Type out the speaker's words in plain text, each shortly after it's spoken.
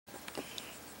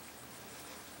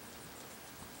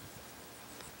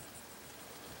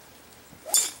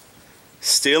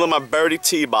Stealing my Birdie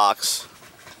tee box.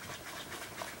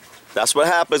 That's what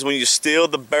happens when you steal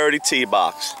the Birdie tee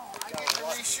box. I get to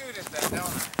reshoot it then, don't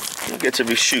I? You get to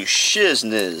reshoot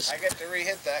shizniz. I get to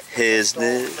re-hit that.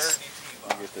 Hizness.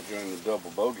 You get to join the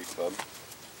double bogey club.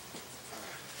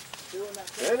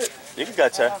 Hit it. You can go,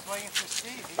 Terry. I was waiting for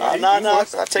Steve. No,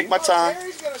 I take my time.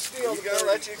 Terry's gonna steal. He's gonna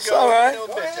let you go. It's all right. Go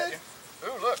ahead.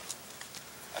 Ooh, look.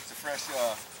 That's a fresh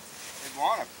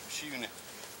iguana shooting it.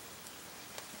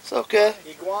 It's okay.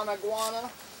 Iguana. Guano.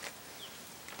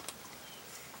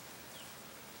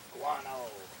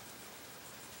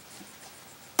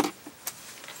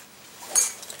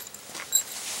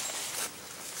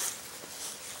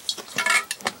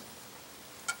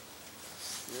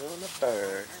 Stealing the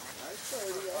bird.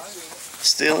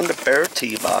 Stealing the bird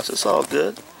tee box. It's all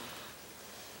good.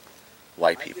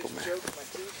 White people, man. You're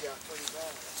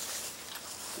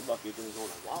lucky it was on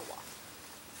a Wawa.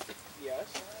 Yes.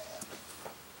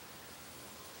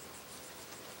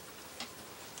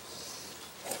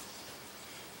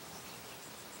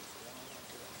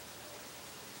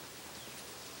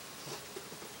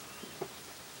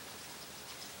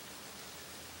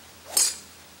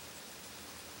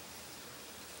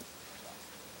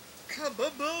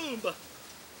 Kaboom!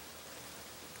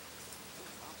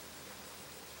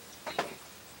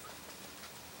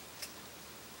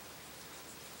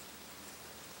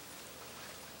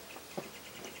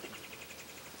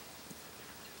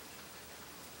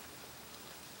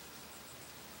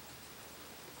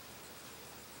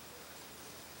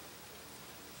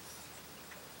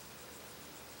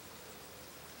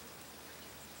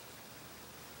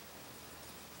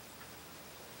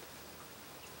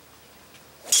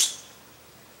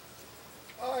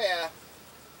 Oh yeah.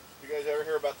 You guys ever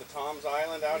hear about the Tom's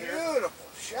Island out here? Beautiful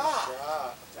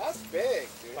shot. That's big,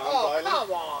 dude. Tom's Oh, Island?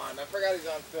 come on. I forgot he's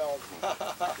on film.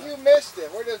 You missed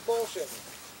it. We're just bullshitting.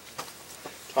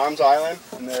 Tom's Island,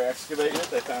 and they're excavating it.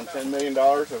 They found $10 million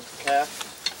of cash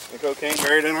and cocaine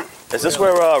buried in it. Is this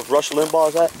where Rush Limbaugh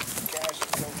is at? Cash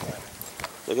and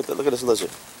cocaine. Look at this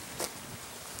lizard.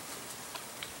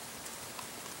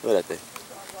 Look at that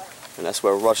thing. And that's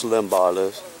where Rush Limbaugh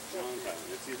lives.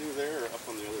 It's either there or up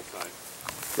on the other side.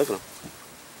 Look at him.